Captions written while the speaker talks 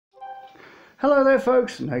Hello there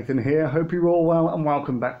folks, Nathan here. Hope you're all well and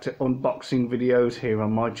welcome back to unboxing videos here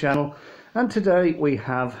on my channel. And today we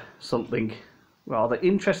have something rather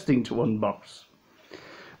interesting to unbox.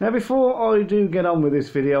 Now before I do get on with this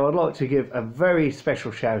video, I'd like to give a very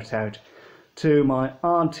special shout out to my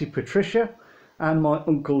Auntie Patricia and my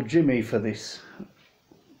Uncle Jimmy for this,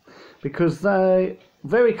 because they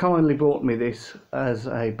very kindly bought me this as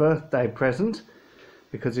a birthday present,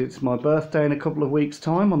 because it's my birthday in a couple of weeks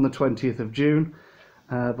time on the 20th of June,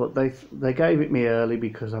 but they gave it me early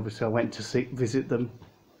because obviously I went to visit them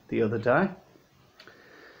the other day.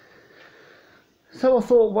 So I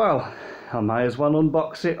thought, well, I may as well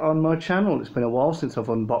unbox it on my channel. It's been a while since I've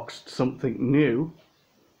unboxed something new,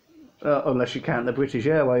 unless you count the British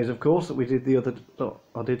Airways, of course, that we did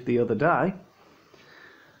I did the other day.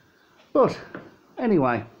 But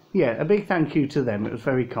anyway, yeah, a big thank you to them. It was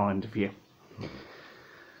very kind of you.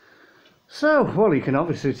 So, well, you can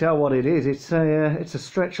obviously tell what it is. It's a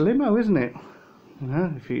stretch limo, isn't it? You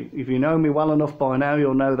know, if you know me well enough by now,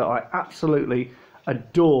 you'll know that I absolutely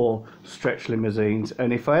adore stretch limousines,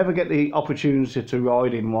 and if I ever get the opportunity to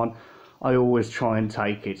ride in one, I always try and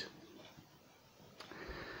take it.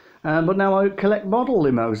 But now I collect model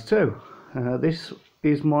limos too. This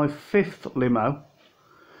is my 5th limo.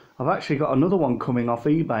 I've actually got another one coming off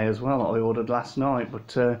eBay as well that I ordered last night,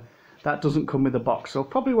 but that doesn't come with a box, so I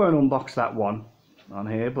probably won't unbox that one on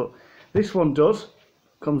here, but this one does.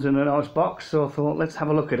 Comes in a nice box, so I thought let's have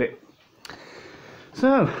a look at it.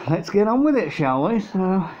 So let's get on with it, shall we?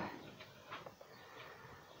 So,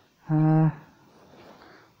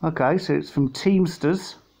 okay, so it's from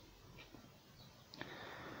Teamsters.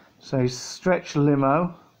 So stretch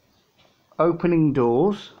limo, opening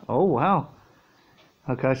doors. Oh wow.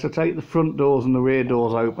 Okay, so take the front doors and the rear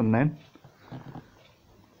doors open then.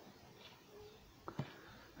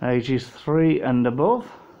 Ages 3 and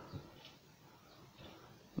above.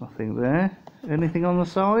 Nothing there. Anything on the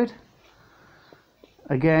side?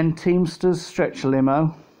 Again, Teamsters stretch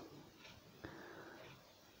limo.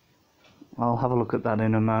 I'll have a look at that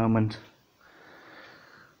in a moment.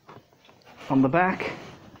 On the back,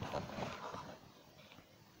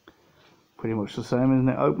 pretty much the same, isn't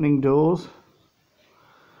it? Opening doors.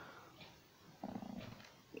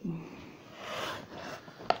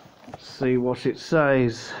 See what it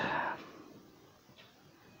says.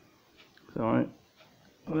 Sorry.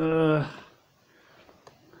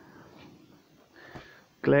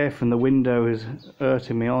 Glare from the window is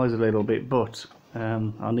hurting my eyes a little bit, but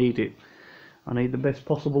I need it. I need the best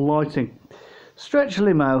possible lighting. Stretch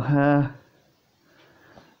limo.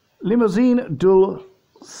 Limousine du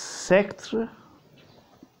secteur.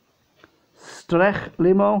 Stretch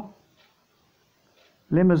limo.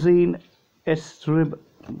 Limousine estrib.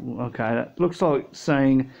 Okay, that looks like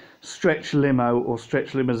saying stretch limo or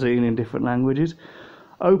stretch limousine in different languages.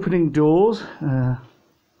 Opening doors,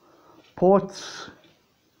 portes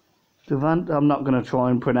devant. I'm not going to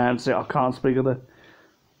try and pronounce it. I can't speak of the.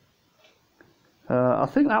 I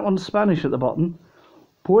think that one's Spanish at the bottom.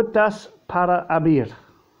 Puertas para abrir.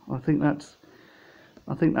 I think that's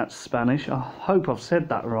Spanish. I hope I've said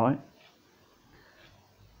that right.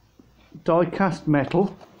 Die cast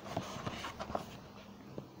metal.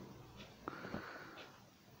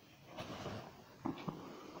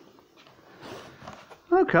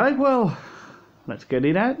 Okay, well, let's get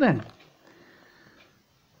it out then.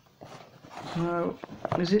 So,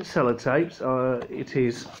 is it sellotaped? It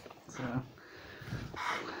is. So,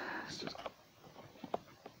 let's just...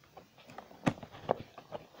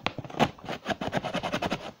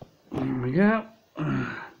 There we go.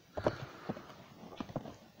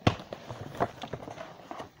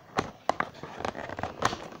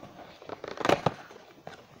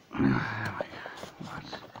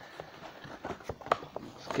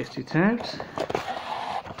 Get it out.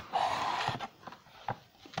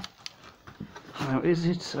 Now is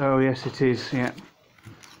it? Oh yes it is, yeah.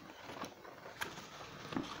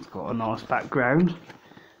 It's got a nice background.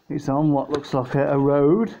 It's on what looks like a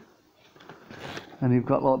road, and you've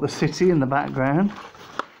got like the city in the background.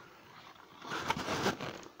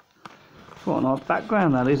 What a nice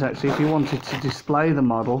background that is actually, if you wanted to display the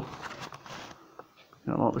model.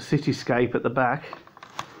 You've got like the cityscape at the back.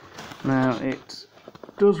 Now it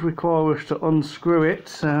does require us to unscrew it,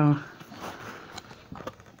 so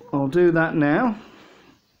I'll do that now.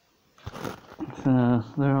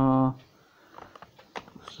 There are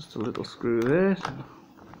just a little screw there.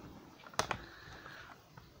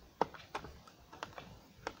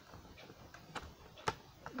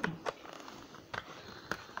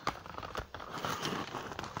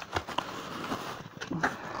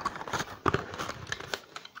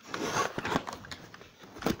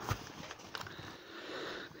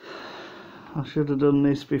 I should have done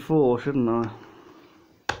this before, shouldn't I?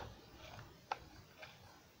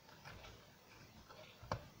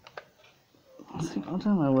 I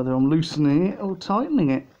don't know whether I'm loosening it or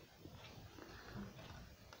tightening it.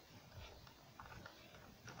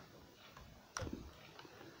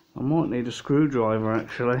 I might need a screwdriver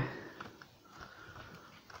actually.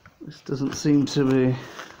 This doesn't seem to be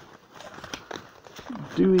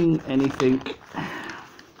doing anything.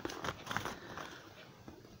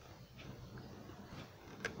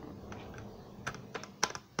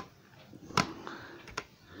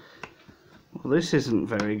 Well, this isn't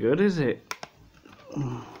very good, is it?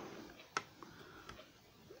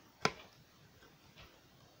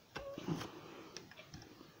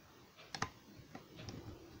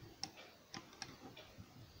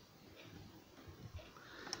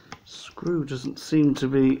 Screw doesn't seem to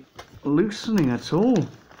be loosening at all.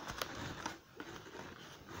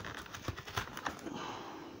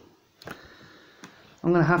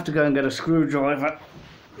 I'm going to have to go and get a screwdriver.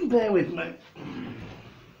 Bear with me.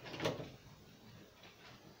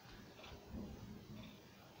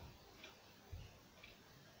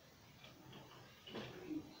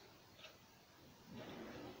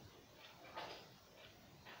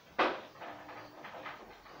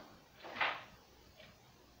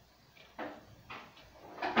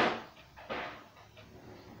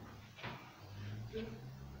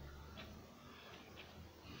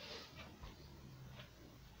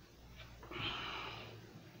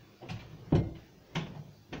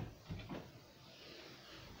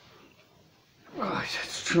 Right,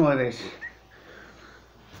 let's try this.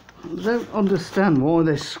 I don't understand why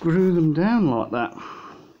they screw them down like that.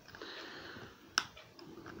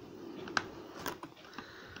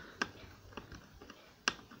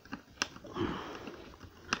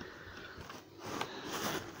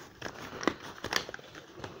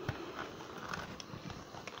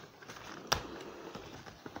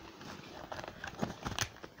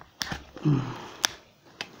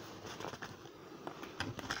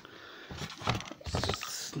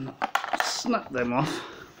 Snap them off.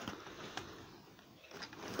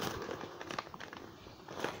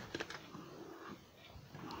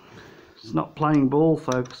 It's not playing ball,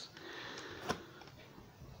 folks.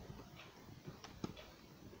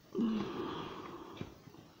 I'm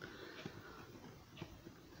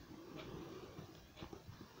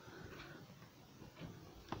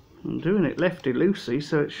doing it lefty-loosey,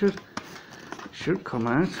 so it should come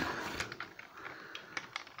out.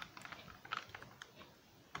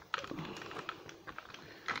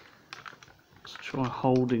 Try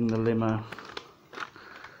holding the limo.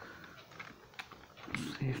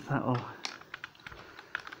 See if that'll...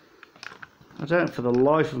 I don't for the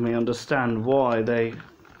life of me understand why they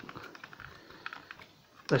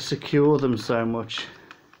secure them so much.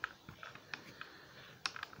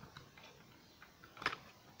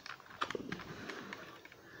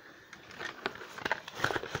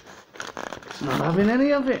 It's not having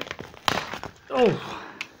any of it. Oh.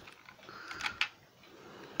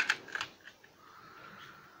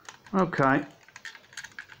 Okay,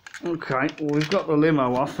 well, we've got the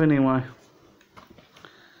limo off anyway.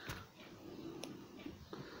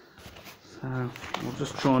 So we'll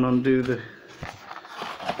just try and undo the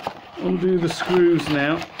screws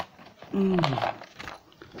now. You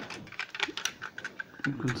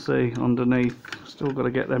can see underneath, still got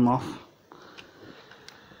to get them off.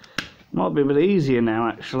 Might be a bit easier now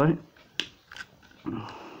actually.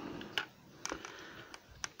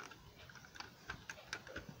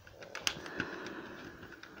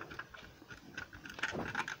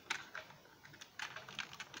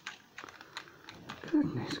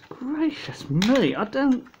 Goodness gracious me, I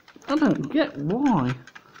don't get why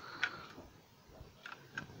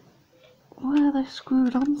are they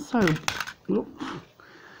screwed on so... Look.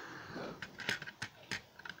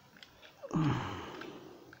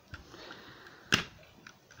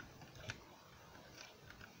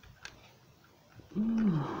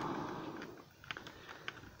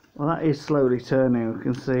 Well, that is slowly turning, we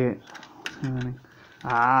can see it turning.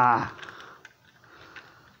 Ah!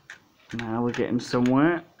 Now we're getting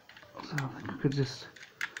somewhere. So I think I could just...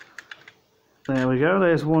 There we go,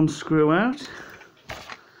 there's one screw out.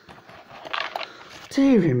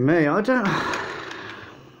 Deary me, I don't...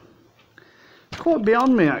 It's quite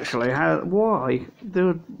beyond me actually, why they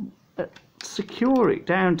would secure it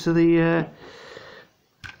down to the...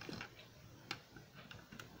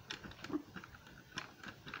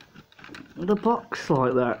 the box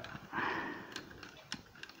like that.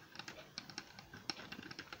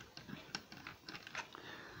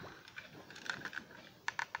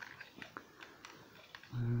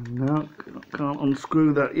 No, can't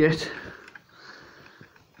unscrew that yet.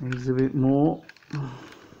 Needs a bit more.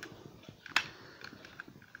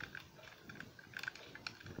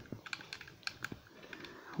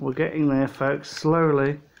 We're getting there, folks,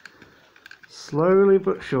 slowly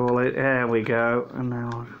but surely. There we go, and now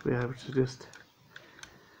I'll be able to just,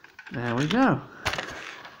 there we go.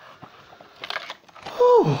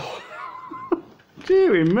 Oh,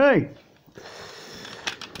 dearie me.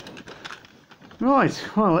 Right,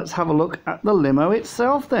 well, let's have a look at the limo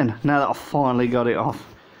itself then, now that I've finally got it off.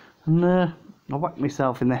 And I whacked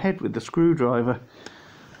myself in the head with the screwdriver.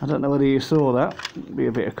 I don't know whether you saw that. It'd be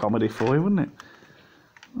a bit of comedy for you, wouldn't it?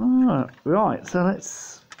 Oh, right, so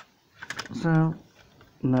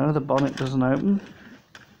no, the bonnet doesn't open.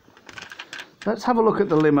 Let's have a look at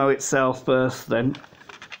the limo itself first then.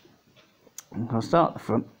 I'll start at the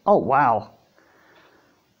front. Oh, wow.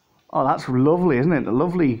 Oh, that's lovely, isn't it? A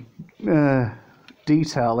lovely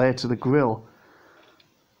detail there to the grille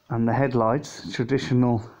and the headlights.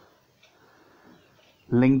 Traditional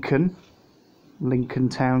Lincoln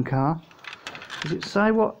town car. Does it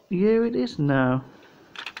say what year it is? No.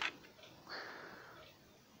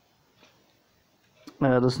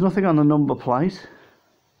 There's nothing on the number plate.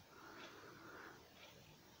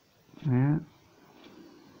 Yeah.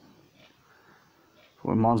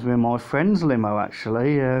 Reminds me of my friend's limo,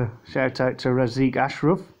 actually. Shout out to Razik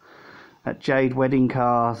Ashraf at Jade Wedding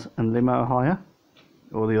Cars and Limo Hire,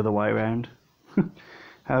 or the other way around,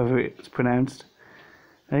 however it's pronounced.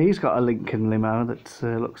 He's got a Lincoln limo that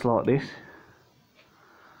looks like this.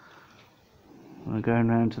 We're going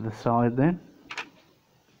round to the side then.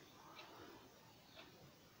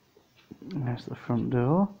 There's the front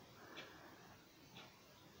door.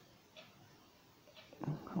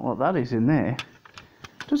 What that is in there?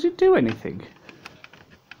 Does it do anything?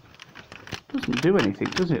 Doesn't do anything,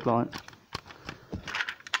 does it? Like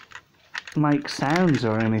make sounds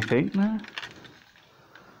or anything? No.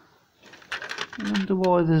 I wonder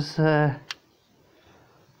why there's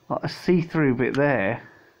like a see-through bit there.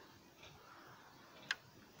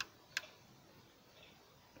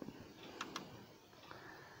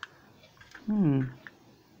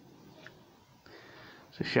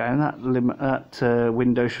 It's a shame that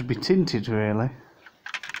window should be tinted, really.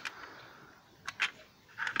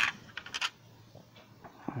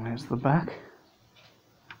 And there's the back.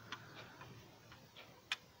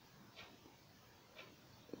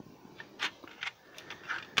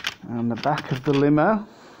 And the back of the limo.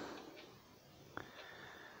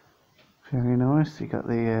 Very nice. You got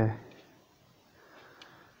the.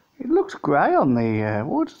 It looks grey on the.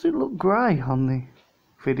 Why does it look grey on the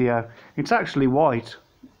video? It's actually white.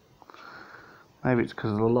 Maybe it's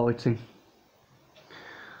because of the lighting.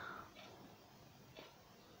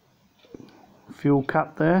 Fuel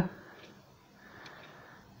cap there.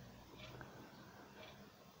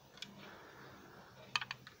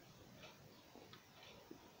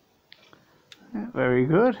 Yeah, very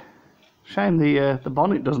good. Shame the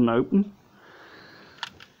bonnet doesn't open.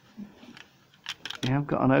 Yeah, I've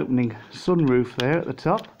got an opening sunroof there at the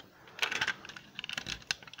top.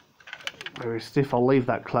 Very stiff. I'll leave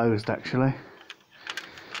that closed actually.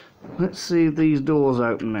 Let's see if these doors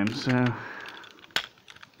open then. So,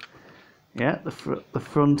 yeah, the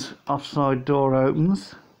front offside door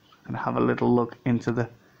opens. And have a little look into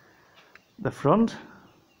the front.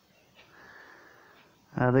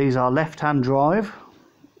 These are left-hand drive,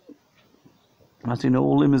 as in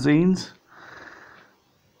all limousines.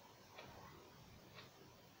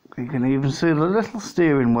 You can even see the little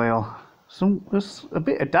steering wheel. There's a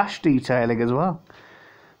bit of dash detailing as well.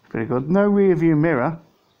 Pretty good. No rear view mirror.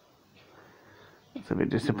 That's a bit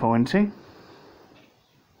disappointing.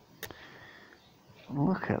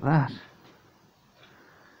 Look at that.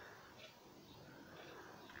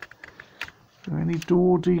 Is there any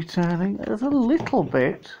door detailing? There's a little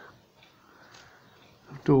bit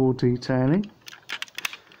of door detailing.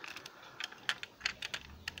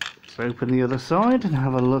 Let's open the other side and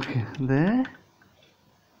have a look there.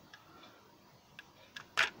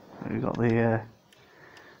 We've got the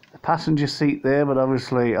passenger seat there, but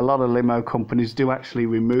obviously a lot of limo companies do actually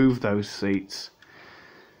remove those seats.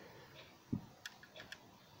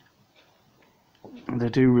 They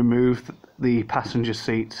do remove the passenger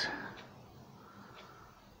seats.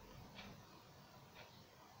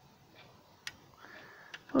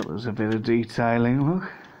 Oh, there's a bit of detailing, look.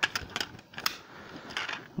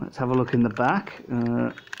 Let's have a look in the back.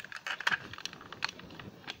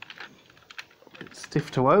 It's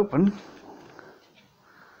stiff to open.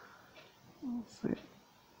 Let's see.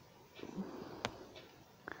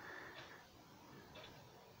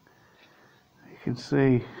 You can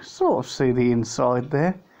see, sort of see the inside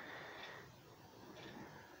there.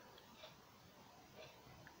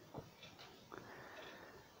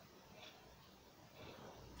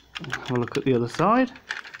 Have a look at the other side.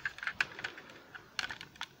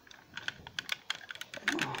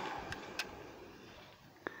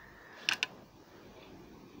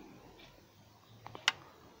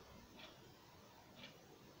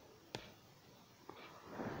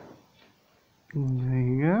 There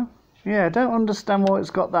you go. Yeah, I don't understand why it's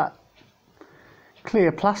got that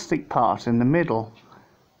clear plastic part in the middle.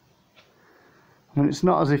 I mean, it's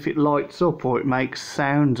not as if it lights up or it makes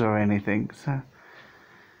sounds or anything, so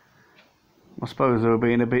I suppose they were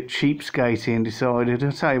being a bit cheapskatey and decided,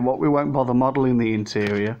 I'll tell you what, we won't bother modelling the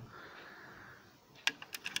interior.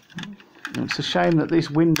 It's a shame that this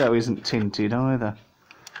window isn't tinted either.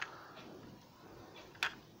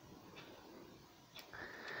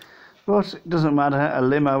 But it doesn't matter, a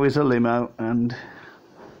limo is a limo, and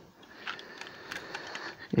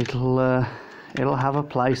it'll have a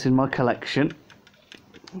place in my collection.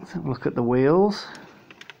 Let's have a look at the wheels.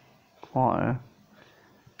 Quite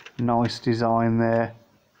a nice design there.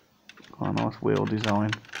 Quite a nice wheel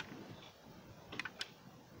design.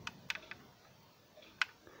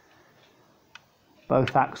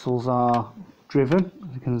 Both axles are driven.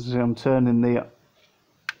 As you can see, I'm turning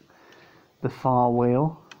the far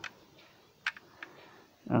wheel,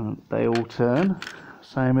 and they all turn,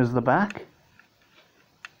 same as the back.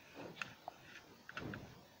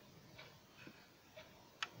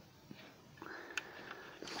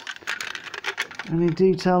 Any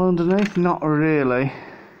detail underneath? Not really.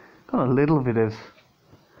 Got a little bit of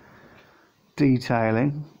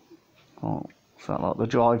detailing. Oh, is that like the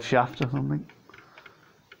drive shaft or something?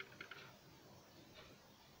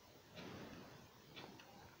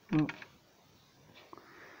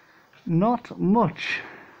 Not much.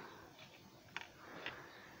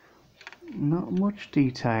 Not much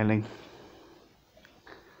detailing.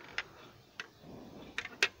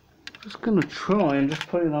 Just going to try and just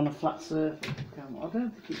put it on a flat surface. I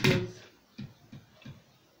don't think it does.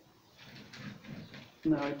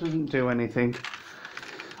 No, it doesn't do anything.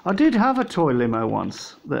 I did have a toy limo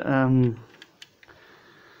once that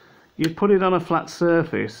you'd put it on a flat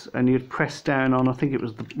surface and you'd press down on, I think it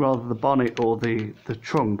was rather the bonnet or the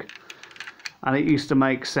trunk, and it used to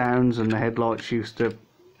make sounds and the headlights used to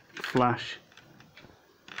flash.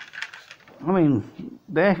 I mean,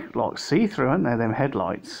 they're like see-through, aren't they, them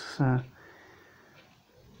headlights? So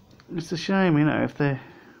it's a shame, you know, if they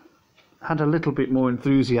had a little bit more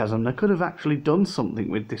enthusiasm, they could have actually done something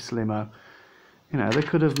with this limo. You know, they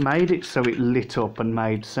could have made it so it lit up and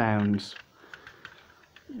made sounds,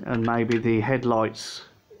 and maybe the headlights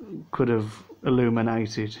could have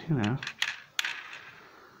illuminated, you know.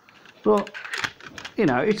 But, you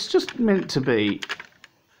know, it's just meant to be,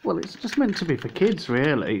 well, it's just meant to be for kids,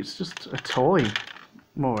 really. It's just a toy,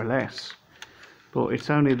 more or less. But it's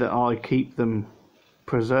only that I keep them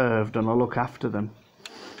preserved and I look after them.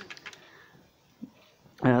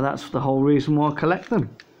 That's the whole reason why I collect them.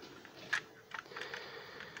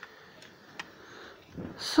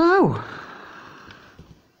 So,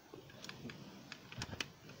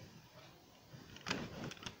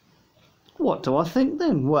 what do I think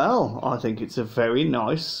then? Well, I think it's a very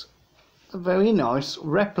nice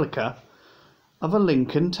replica of a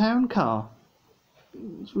Lincoln town car.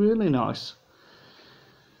 It's really nice.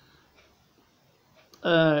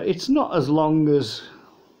 It's not as long as,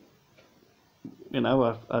 you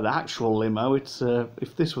know, an actual limo. It's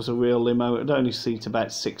if this was a real limo, it'd only seat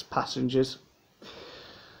about 6 passengers.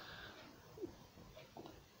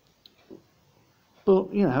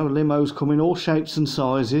 But, you know, limos come in all shapes and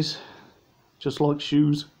sizes, just like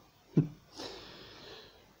shoes.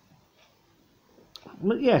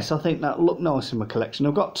 But yes, I think that looked nice in my collection.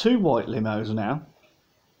 I've got 2 white limos now.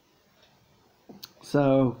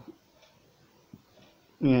 So,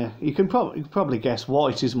 yeah, you can probably guess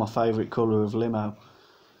white is my favourite colour of limo.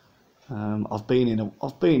 I've been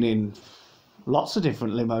in lots of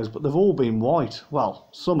different limos, but they've all been white. Well,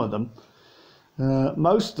 some of them.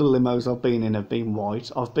 Most of the limos I've been in have been white.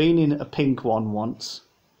 I've been in a pink one once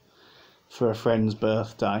for a friend's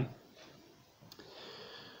birthday.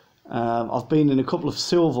 I've been in a couple of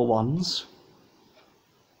silver ones.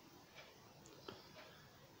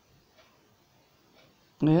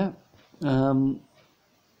 Yeah.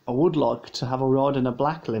 I would like to have a ride in a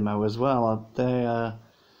black limo as well. They,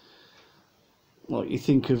 like, you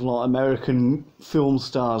think of like American film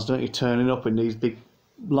stars, don't you, turning up in these big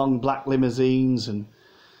long black limousines and,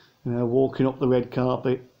 you know, walking up the red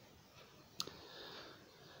carpet.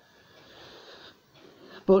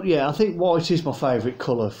 But yeah, I think white is my favourite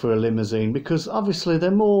colour for a limousine, because obviously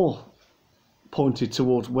they're more pointed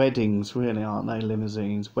towards weddings, really, aren't they?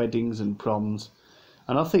 Limousines, weddings and proms.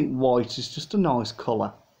 And I think white is just a nice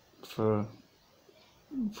colour for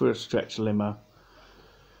for a stretch limo.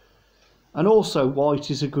 And also white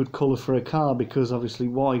is a good colour for a car, because obviously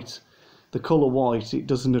white, the colour white, it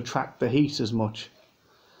doesn't attract the heat as much.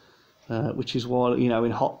 Which is why, you know,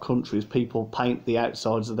 in hot countries people paint the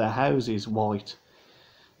outsides of their houses white.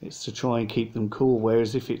 It's to try and keep them cool,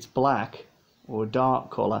 whereas if it's black or a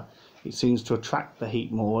dark colour, it seems to attract the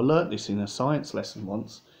heat more. I learnt this in a science lesson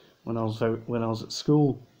once when I was at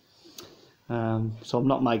school. So I'm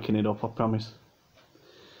not making it up, I promise.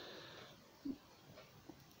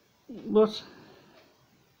 But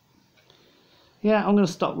yeah, I'm going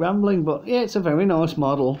to stop rambling. But yeah, it's a very nice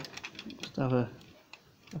model. Just have a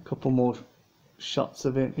couple more shots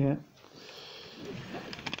of it. Yeah,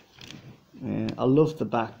 I love the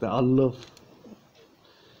back. I love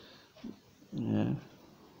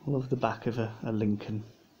the back of a Lincoln.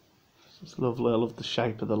 It's lovely. I love the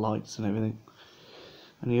shape of the lights and everything.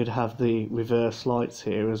 And you'd have the reverse lights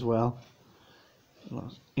here as well,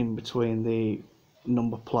 in between the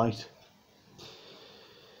number plate.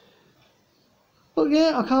 But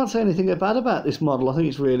yeah, I can't say anything bad about this model. I think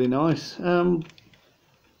it's really nice.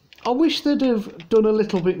 I wish they'd have done a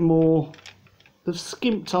little bit more. They've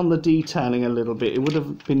skimped on the detailing a little bit. It would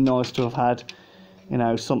have been nice to have had, you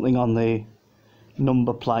know, something on the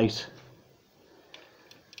number plate.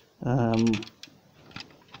 It'd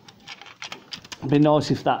be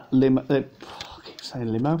nice if that limo, I keep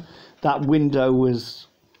saying limo, that window was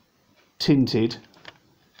tinted.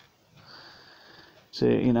 So,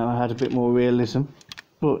 you know, I had a bit more realism.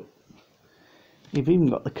 But you've even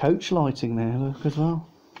got the coach lighting there, look, as well.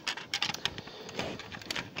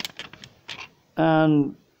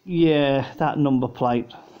 And yeah, that number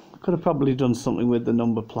plate, I could have probably done something with the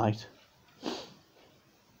number plate.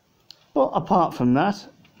 But apart from that,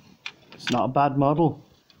 it's not a bad model.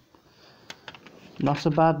 Not a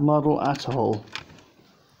bad model at all.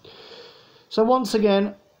 So once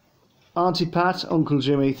again, Auntie Pat, Uncle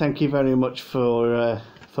Jimmy, thank you very much for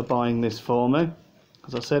buying this for me.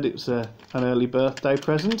 As I said, it was an early birthday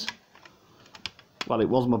present. Well, it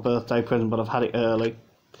was my birthday present, but I've had it early.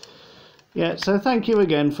 Yeah, so thank you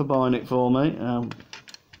again for buying it for me.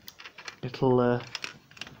 It'll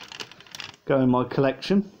go in my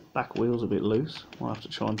collection. Back wheel's a bit loose. I'll have to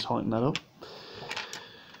try and tighten that up.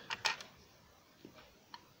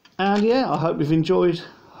 And yeah, I hope you've enjoyed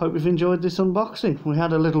this unboxing. We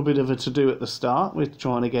had a little bit of a to-do at the start with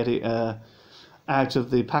trying to get it out of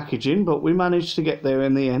the packaging, but we managed to get there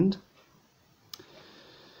in the end.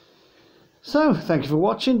 So, thank you for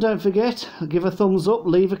watching. Don't forget, give a thumbs up,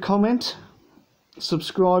 leave a comment,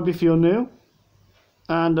 subscribe if you're new,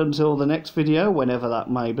 and until the next video, whenever that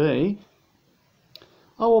may be,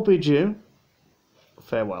 I will bid you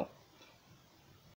farewell.